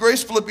give you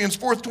grace. Philippians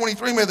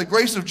 4:23, may the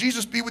grace of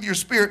Jesus be with your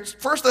spirit.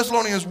 1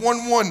 Thessalonians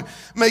 1:1,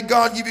 may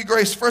God give you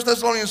grace. 1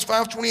 Thessalonians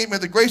 5:28, may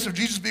the grace of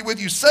Jesus be with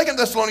you. 2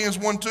 Thessalonians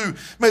 1:2,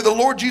 may the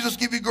Lord Jesus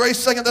give you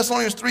grace. 2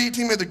 Thessalonians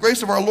 3:18, may the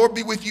grace of our Lord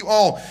be with you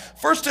all.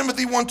 1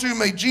 Timothy 1:2,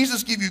 may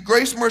Jesus give you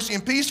grace, mercy,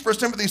 and peace. 1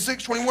 Timothy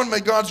 6:21, may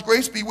God's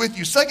grace be with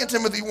you. 2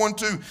 Timothy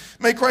 1:2,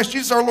 may Christ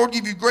Jesus our Lord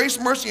give you grace,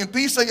 mercy, and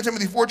peace. 2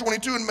 Timothy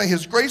 4:22, and may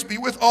his grace be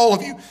with all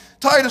of you.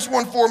 Titus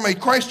 1:4, may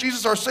Christ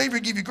Jesus our Savior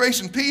give you grace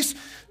and peace.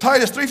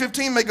 Titus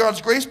 3:15, may God's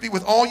grace be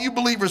with all you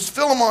believers.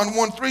 Philemon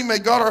 1:3, may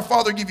God our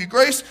Father give you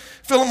grace.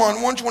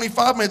 Philemon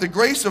 1:25, may the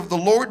grace of the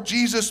Lord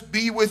Jesus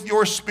be with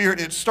your spirit.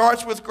 It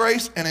starts with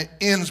grace and it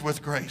ends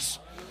with grace.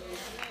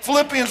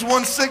 Philippians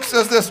 1:6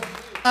 says this,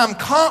 I'm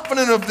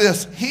confident of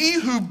this, he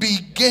who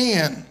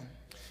began,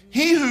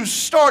 he who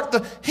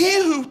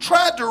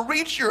tried to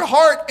reach your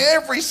heart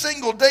every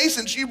single day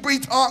since you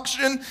breathed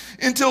oxygen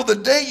until the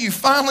day you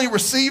finally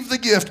received the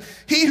gift.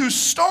 He who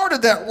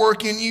started that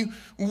work in you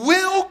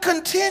will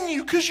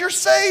continue, because you're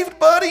saved,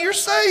 buddy, you're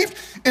saved,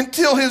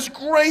 until his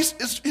grace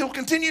he'll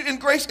continue in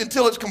grace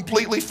until it's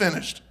completely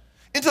finished.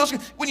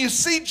 When you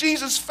see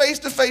Jesus face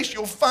to face,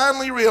 you'll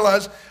finally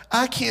realize,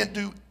 I can't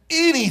do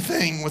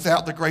anything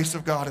without the grace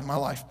of God in my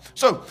life.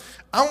 So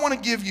I want to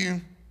give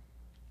you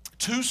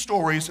 2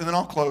 stories, and then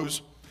I'll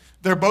close.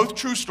 They're both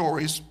true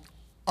stories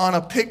on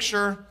a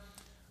picture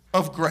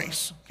of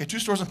grace. Okay, 2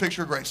 stories on a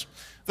picture of grace.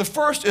 The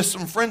first is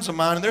some friends of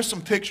mine, and there's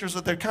some pictures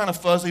that they're kind of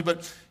fuzzy,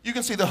 but you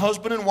can see the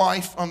husband and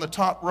wife on the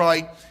top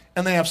right,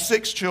 and they have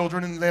 6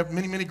 children, and they have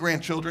many, many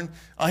grandchildren.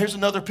 Here's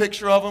another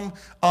picture of them.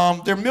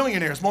 They're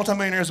millionaires,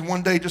 multimillionaires, and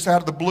one day, just out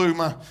of the blue,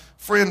 my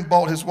friend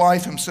bought his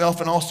wife, himself,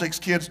 and all 6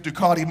 kids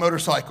Ducati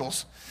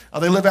motorcycles.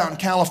 They live out in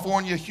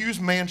California, huge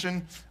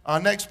mansion.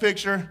 Next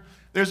picture.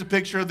 There's a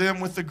picture of them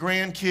with the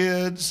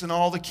grandkids and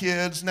all the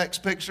kids.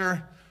 Next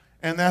picture.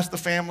 And that's the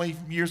family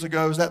years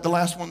ago. Is that the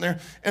last one there?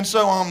 And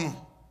so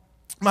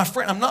my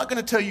friend, I'm not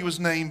going to tell you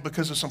his name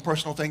because of some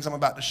personal things I'm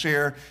about to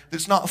share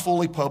that's not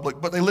fully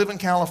public, but they live in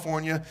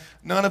California.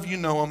 None of you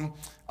know them.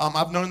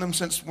 I've known them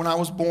since when I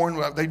was born.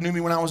 They knew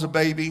me when I was a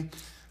baby.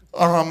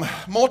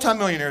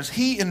 Multimillionaires.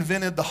 He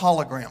invented the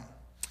hologram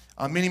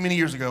many, many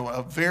years ago.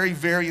 A very,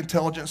 very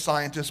intelligent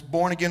scientist,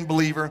 born-again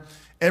believer.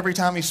 Every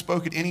time he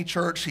spoke at any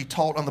church, he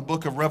taught on the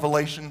book of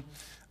Revelation.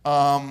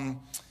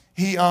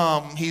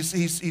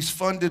 He's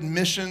funded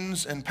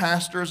missions and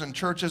pastors and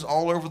churches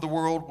all over the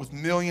world with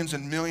millions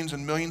and millions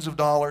and millions of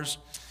dollars.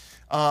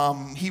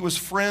 He was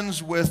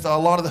friends with a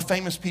lot of the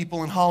famous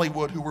people in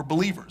Hollywood who were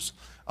believers.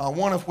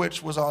 one of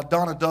which was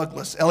Donna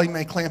Douglas, Ellie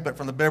Mae Clampett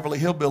from the Beverly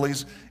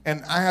Hillbillies,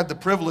 and I had the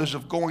privilege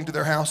of going to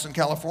their house in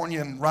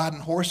California and riding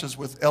horses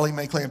with Ellie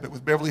Mae Clampett,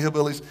 with Beverly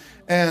Hillbillies,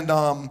 and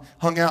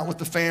hung out with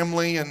the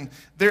family. And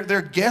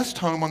their guest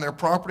home on their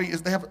property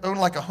is they own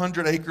like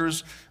 100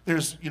 acres.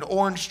 There's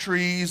orange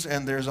trees,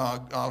 and there's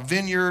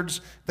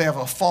vineyards. They have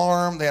a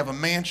farm. They have a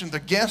mansion. The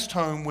guest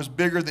home was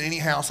bigger than any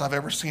house I've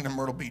ever seen in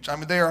Myrtle Beach. I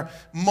mean, they are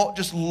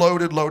just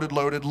loaded,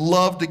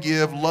 love to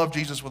give, love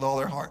Jesus with all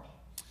their heart.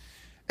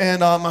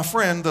 And my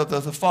friend,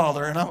 the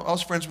father, and I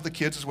was friends with the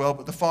kids as well,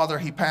 but the father,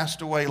 he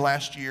passed away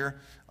last year,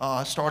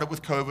 started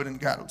with COVID and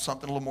got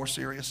something a little more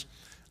serious.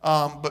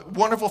 But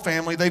wonderful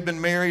family. They've been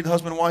married,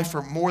 husband and wife,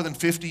 for more than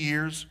 50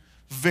 years.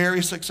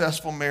 Very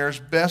successful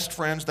marriage, best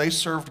friends. They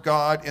served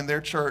God in their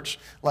church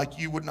like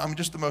you wouldn't. I mean,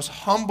 just the most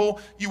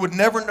humble. You would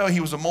never know he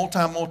was a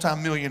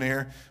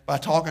multi-millionaire by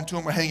talking to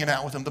him or hanging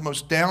out with him. The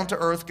most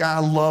down-to-earth guy,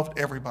 loved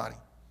everybody.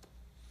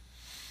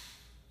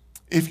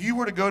 If you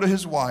were to go to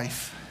his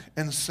wife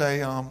and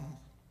say,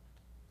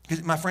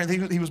 my friend,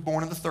 he was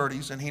born in the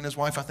 30s, and he and his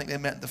wife, I think they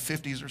met in the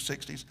 50s or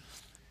 60s.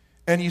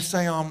 And you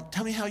say,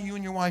 tell me how you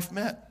and your wife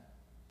met.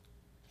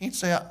 He'd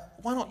say,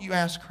 why don't you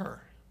ask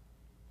her?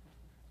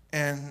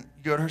 And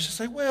you go to her, she'd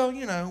say, well,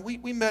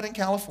 we met in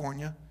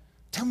California.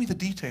 Tell me the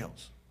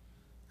details.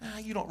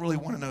 You don't really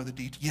want to know the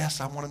details.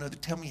 Yes, I want to know.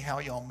 Tell me how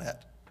y'all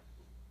met.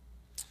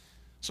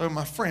 So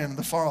my friend,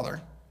 the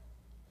father,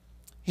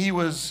 he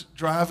was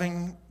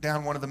driving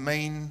down one of the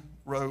main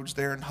roads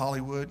there in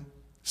Hollywood,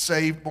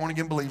 saved,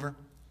 born-again believer,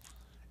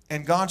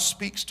 and God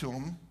speaks to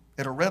him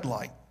at a red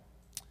light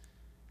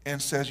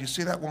and says, you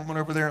see that woman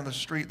over there in the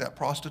street, that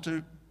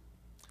prostitute?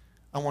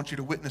 I want you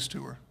to witness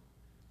to her.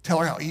 Tell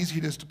her how easy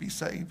it is to be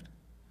saved.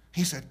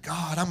 He said,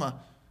 God,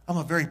 I'm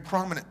a very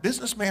prominent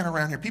businessman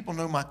around here. People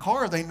know my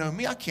car. They know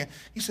me. I can't.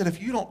 He said,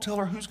 if you don't tell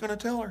her, who's going to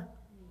tell her?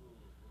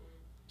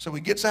 So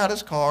he gets out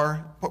his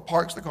car,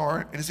 parks the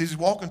car, and as he's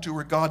walking to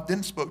her, God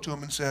then spoke to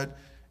him and said,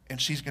 and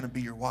she's going to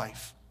be your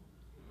wife.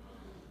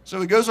 So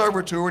he goes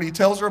over to her and he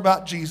tells her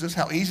about Jesus,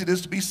 how easy it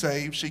is to be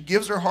saved. She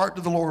gives her heart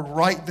to the Lord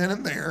right then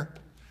and there.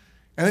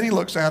 And then he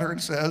looks at her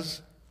and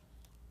says,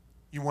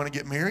 you want to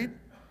get married?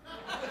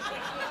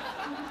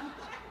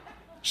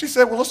 She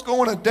said, well, let's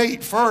go on a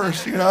date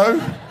first, They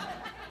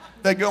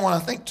go on, I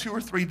think, 2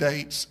 or 3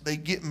 dates. They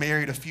get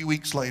married a few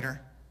weeks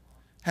later,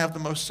 have the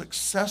most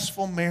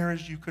successful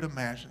marriage you could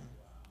imagine.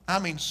 I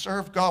mean,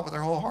 serve God with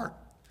their whole heart.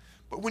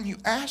 But when you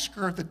ask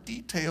her the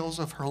details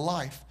of her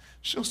life,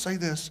 she'll say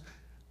this,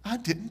 I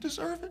didn't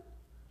deserve it.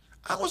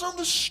 I was on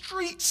the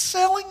street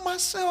selling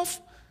myself.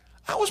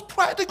 I was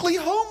practically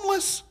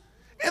homeless.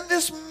 And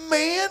this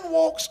man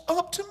walks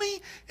up to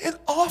me and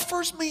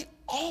offers me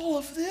all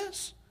of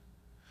this.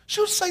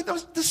 She'll say,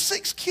 the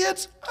 6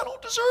 kids, I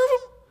don't deserve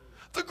them.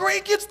 The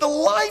grandkids, the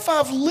life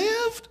I've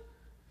lived.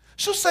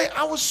 She'll say,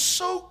 I was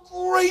so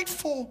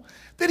grateful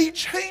that he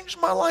changed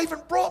my life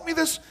and brought me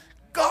this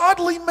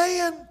godly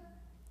man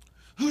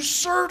who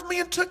served me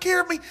and took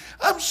care of me.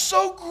 I'm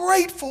so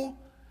grateful.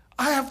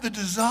 I have the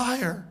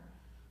desire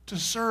to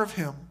serve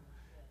him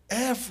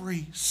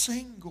every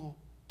single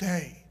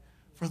day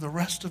for the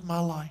rest of my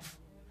life.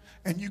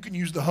 And you can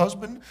use the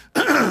husband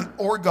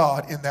or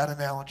God in that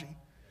analogy.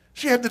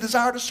 She had the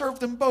desire to serve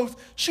them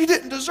both. She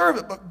didn't deserve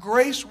it, but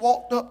grace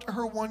walked up to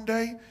her one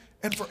day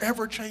and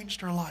forever changed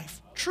her life.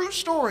 True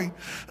story.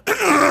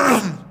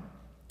 The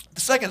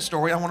second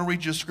story, I want to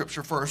read you a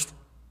scripture first.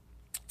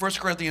 1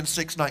 Corinthians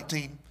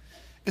 6:19.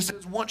 It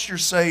says, once you're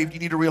saved, you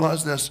need to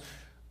realize this.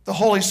 The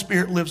Holy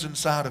Spirit lives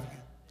inside of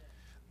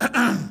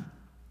you.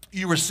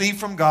 You receive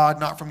from God,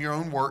 not from your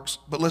own works.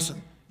 But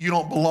listen, you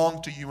don't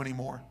belong to you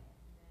anymore.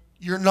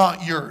 You're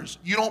not yours.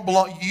 You don't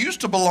belong. You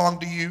used to belong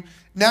to you.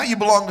 Now you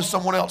belong to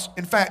someone else.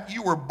 In fact,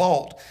 you were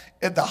bought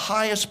at the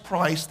highest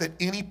price that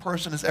any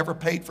person has ever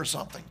paid for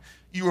something.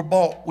 You were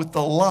bought with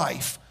the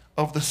life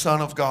of the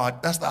Son of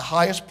God. That's the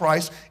highest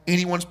price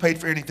anyone's paid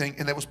for anything,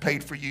 and that was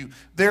paid for you.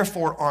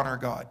 Therefore, honor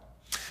God.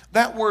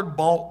 That word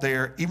bought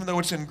there, even though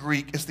it's in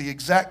Greek, is the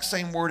exact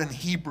same word in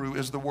Hebrew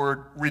as the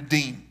word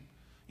redeem.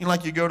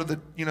 Like you go to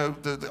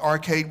the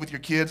arcade with your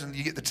kids and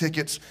you get the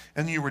tickets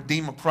and you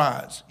redeem a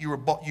prize. You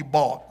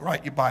bought,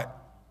 right? You buy it.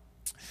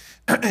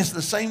 It's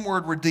the same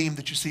word redeem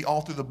that you see all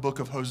through the book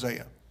of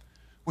Hosea,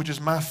 which is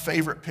my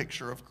favorite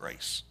picture of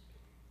grace.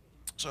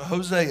 So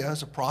Hosea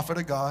is a prophet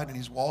of God, and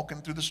he's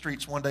walking through the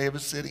streets one day of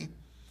his city,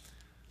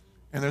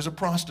 and there's a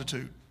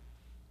prostitute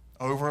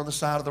over on the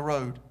side of the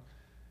road.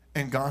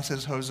 And God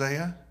says,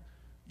 Hosea,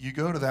 you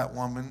go to that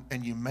woman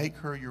and you make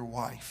her your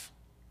wife.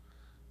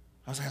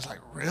 Hosea's like,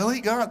 really,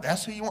 God?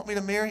 That's who you want me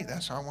to marry?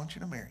 That's who I want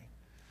you to marry.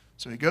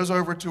 So he goes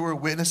over to her,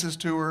 witnesses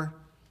to her,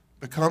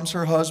 becomes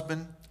her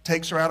husband,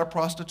 takes her out of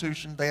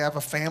prostitution. They have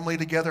a family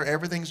together.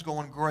 Everything's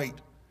going great.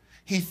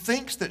 He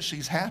thinks that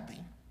she's happy.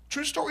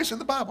 True stories in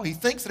the Bible. He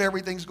thinks that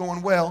everything's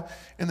going well.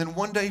 And then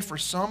one day, for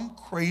some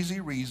crazy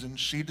reason,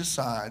 she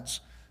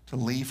decides to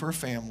leave her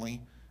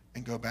family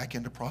and go back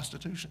into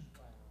prostitution.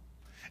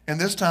 And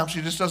this time,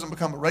 she just doesn't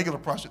become a regular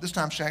prostitute. This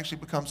time, she actually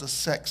becomes a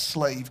sex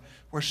slave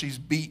where she's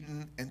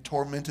beaten and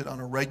tormented on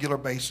a regular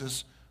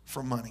basis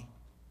for money.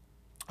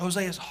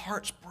 Hosea's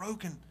heart's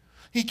broken.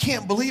 He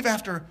can't believe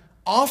after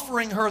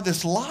offering her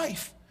this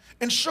life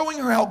and showing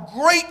her how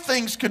great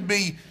things could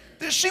be,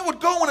 that she would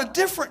go in a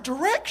different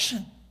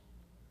direction.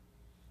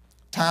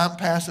 Time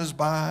passes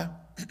by.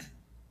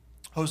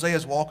 Hosea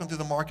is walking through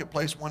the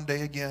marketplace one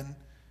day again,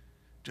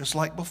 just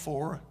like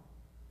before.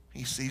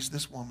 He sees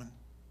this woman,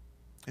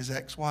 his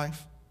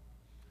ex-wife.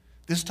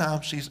 This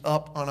time she's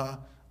up on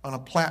a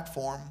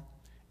platform,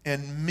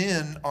 and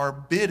men are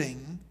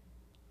bidding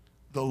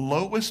the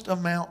lowest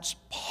amounts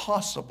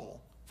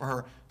possible for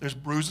her. There's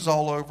bruises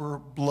all over her,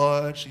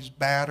 blood. She's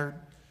battered.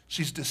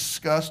 She's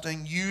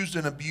disgusting, used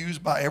and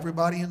abused by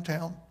everybody in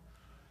town.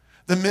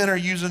 The men are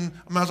using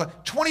amounts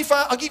like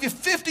 25, I'll give you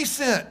 50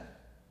 cents.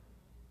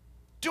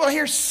 Do I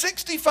hear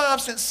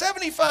 65 cents,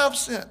 75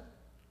 cents?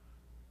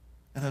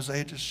 And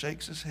Hosea just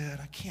shakes his head.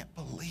 I can't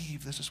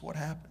believe this is what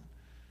happened.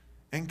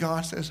 And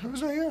God says,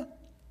 Hosea,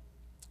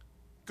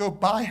 go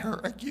buy her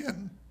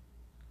again.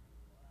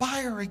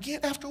 Buy her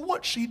again. After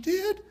what she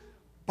did,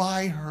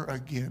 buy her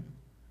again.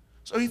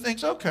 So he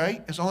thinks,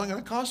 okay, it's only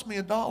going to cost me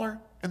 $1.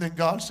 And then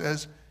God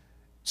says,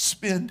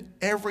 spend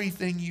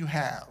everything you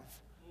have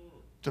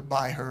to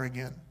buy her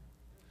again.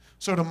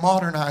 So to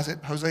modernize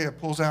it, Hosea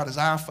pulls out his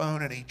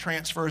iPhone and he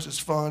transfers his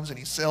funds and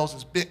he sells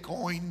his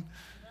Bitcoin,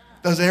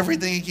 does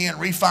everything he can,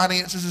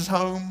 refinances his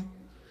home.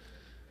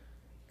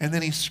 And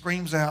then he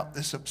screams out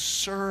this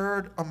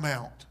absurd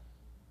amount,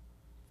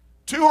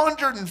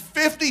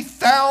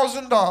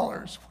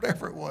 $250,000,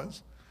 whatever it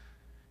was.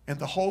 And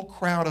the whole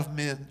crowd of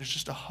men, there's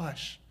just a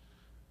hush.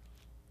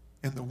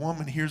 And the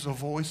woman hears a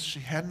voice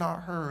she had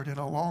not heard in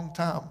a long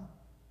time.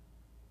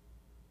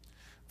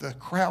 The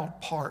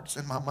crowd parts,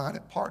 in my mind,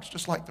 it parts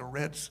just like the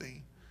Red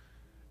Sea.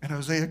 And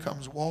Hosea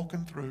comes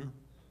walking through,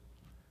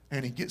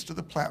 and he gets to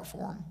the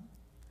platform.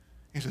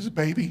 He says,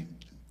 baby,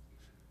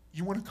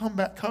 you want to come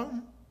back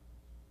home?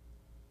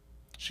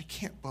 She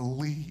can't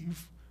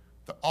believe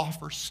the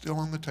offer's still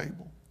on the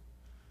table.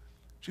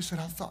 She said,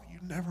 I thought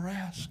you'd never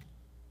ask.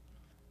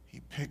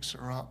 He picks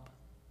her up,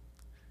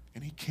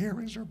 and he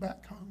carries her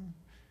back home.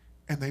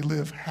 And they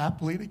live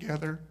happily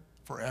together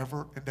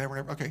forever and ever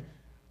and ever. Okay,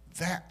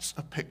 that's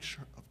a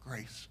picture of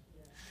grace.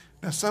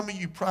 Now, some of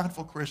you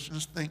prideful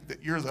Christians think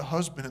that you're the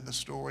husband in the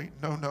story.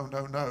 No, no,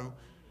 no, no.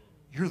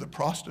 You're the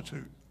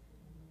prostitute.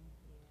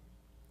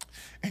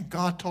 And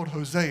God told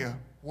Hosea,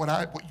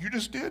 what you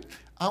just did,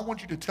 I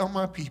want you to tell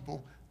my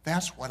people,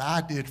 that's what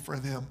I did for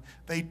them.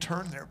 They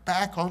turned their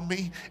back on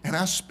me, and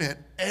I spent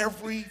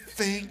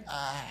everything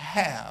I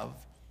have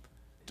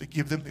to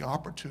give them the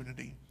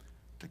opportunity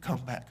to come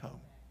back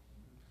home.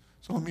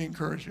 So let me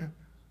encourage you,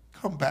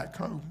 come back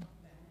home.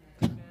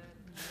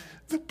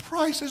 The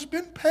price has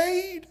been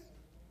paid.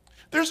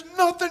 There's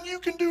nothing you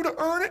can do to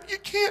earn it. You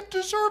can't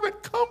deserve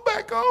it. Come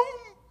back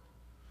home.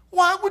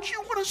 Why would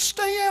you want to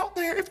stay out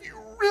there if you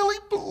really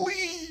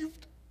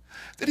believed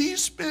that he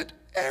spent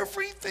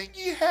everything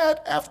he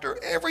had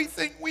after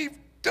everything we've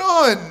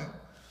done?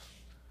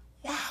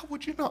 Why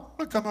would you not want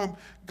to come home?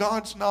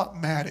 God's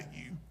not mad at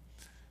you.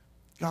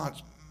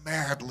 God's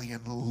madly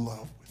in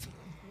love with you.